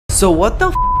So what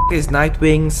the is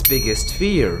Nightwing's biggest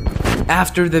fear?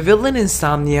 After the villain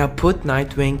Insomnia put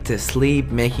Nightwing to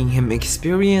sleep, making him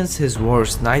experience his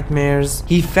worst nightmares,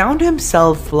 he found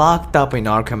himself locked up in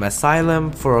Arkham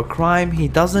Asylum for a crime he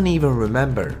doesn't even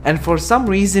remember. And for some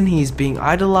reason he's being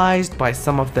idolized by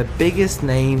some of the biggest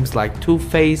names like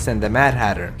Two-Face and the Mad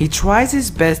Hatter. He tries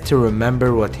his best to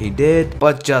remember what he did,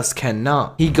 but just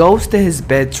cannot. He goes to his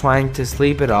bed trying to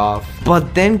sleep it off,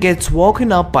 but then gets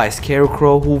woken up by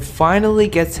Scarecrow, who finally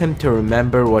gets him to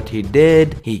remember what he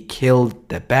did. He killed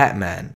the Batman.